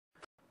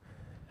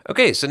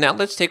Okay, so now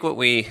let's take what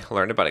we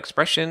learned about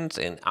expressions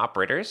and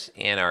operators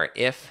and our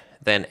if,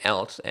 then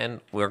else, and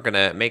we're going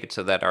to make it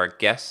so that our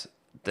guess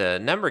the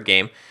number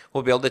game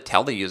will be able to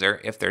tell the user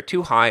if they're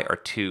too high or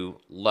too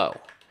low.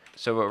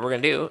 So what we're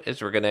going to do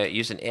is we're going to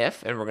use an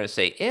if, and we're going to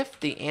say if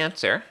the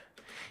answer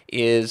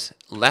is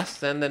less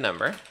than the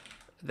number,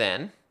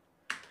 then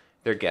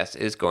their guess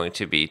is going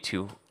to be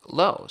too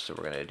low. So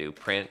we're going to do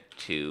print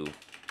too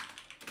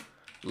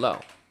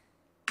low.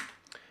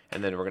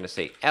 And then we're going to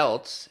say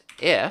else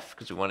if,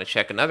 because we want to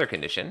check another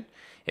condition,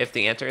 if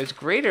the answer is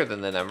greater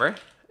than the number,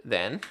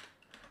 then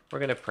we're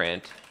going to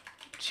print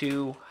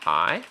too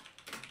high.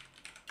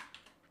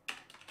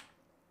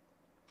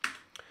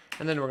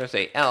 And then we're going to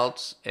say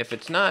else, if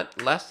it's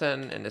not less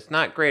than and it's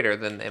not greater,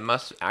 then it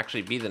must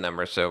actually be the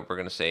number. So we're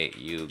going to say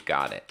you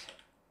got it.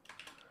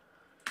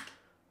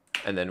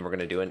 And then we're going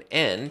to do an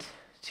end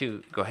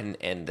to go ahead and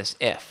end this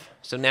if.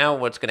 So now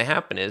what's going to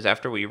happen is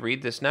after we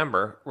read this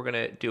number, we're going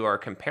to do our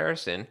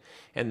comparison,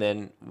 and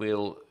then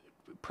we'll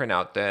print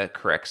out the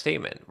correct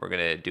statement. We're going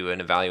to do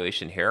an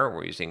evaluation here.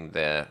 We're using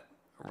the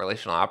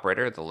relational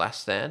operator, the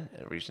less than,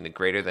 and we're using the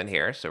greater than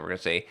here. So we're going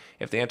to say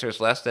if the answer is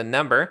less than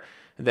number,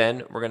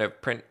 then we're going to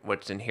print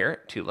what's in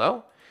here, too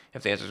low.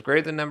 If the answer is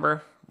greater than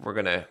number, we're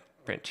going to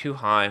print too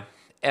high.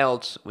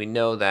 Else, we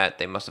know that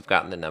they must have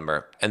gotten the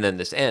number. And then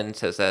this end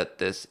says that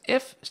this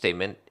if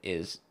statement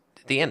is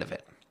the end of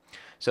it.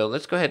 So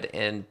let's go ahead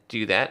and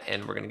do that,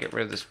 and we're going to get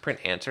rid of this print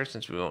answer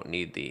since we won't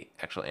need the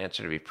actual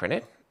answer to be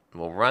printed.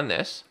 We'll run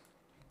this.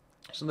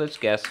 So let's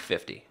guess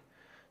 50.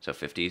 So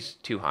 50 is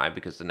too high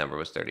because the number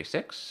was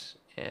 36.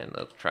 And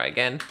let's try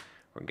again.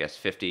 We're going to guess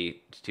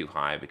 50 is too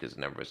high because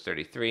the number was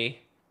 33.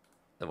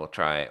 Then we'll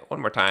try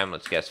one more time.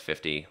 Let's guess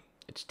 50.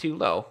 It's too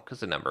low because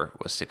the number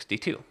was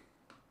 62.